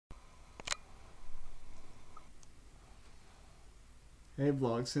Hey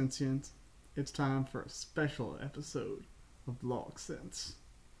Vlog Sentients, it's time for a special episode of Vlog Sense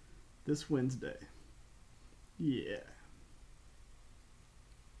this Wednesday. Yeah.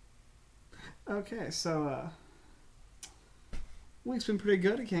 Okay, so week's been pretty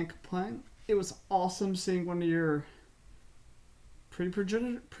good, I can't complain. It was awesome seeing one of your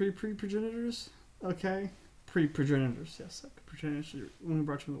pre-progenitors, okay? Pre-progenitors, yes, progenitors when we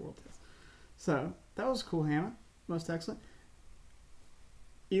brought you in the world. Yes. So, that was cool, Hannah. Most excellent.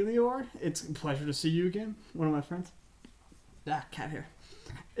 Elior, it's a pleasure to see you again. One of my friends. Cat hair.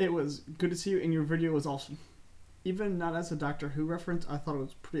 It was good to see you, and your video was awesome. Even not as a Doctor Who reference, I thought it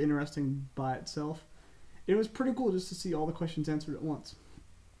was pretty interesting by itself. It was pretty cool just to see all the questions answered at once.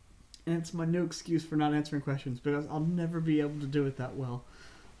 And it's my new excuse for not answering questions, because I'll never be able to do it that well.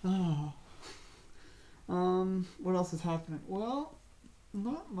 Oh. What else is happening? Well,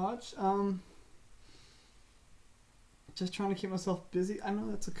 not much. Just trying to keep myself busy. I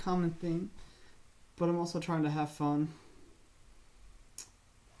know that's a common theme, but I'm also trying to have fun.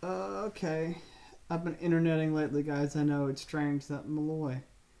 Okay. I've been interneting lately, guys. I know it's strange that Malloy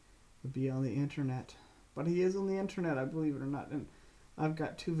would be on the internet, but he is on the internet, I believe it or not. And I've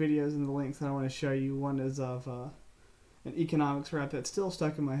got two videos in the links that I want to show you. One is of an economics rap that's still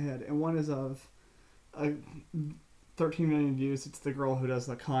stuck in my head, and one is of 13 million views. It's the girl who does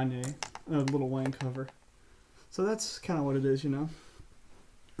the Kanye Lil Wayne cover. So that's kind of what it is, you know.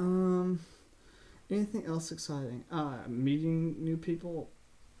 Anything else exciting? Meeting new people.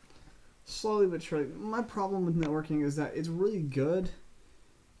 Slowly but surely. My problem with networking is that it's really good,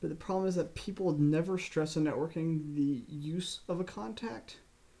 but the problem is that people never stress in networking the use of a contact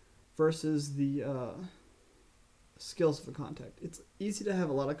versus the skills of a contact. It's easy to have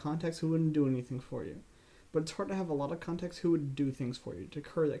a lot of contacts who wouldn't do anything for you, but it's hard to have a lot of contacts who would do things for you, to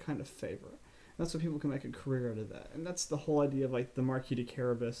curry that kind of favor. That's what people can make a career out of that. And that's the whole idea of like the Marquis de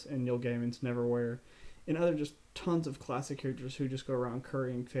Carabas and Neil Gaiman's Neverwhere and other just tons of classic characters who just go around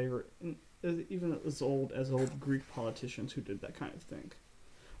currying favor, and even as old Greek politicians who did that kind of thing.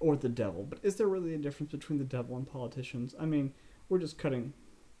 Or the devil. But is there really a difference between the devil and politicians? I mean, we're just cutting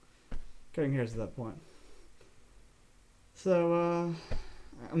hairs at that point. So,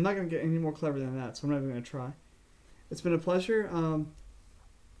 I'm not going to get any more clever than that, so I'm not even going to try. It's been a pleasure.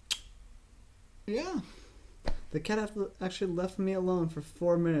 Yeah. The cat actually left me alone for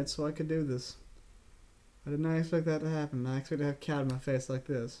 4 minutes so I could do this. I did not expect that to happen. I expected to have cat in my face like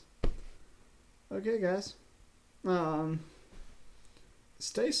this. Okay, guys.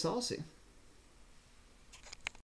 Stay saucy.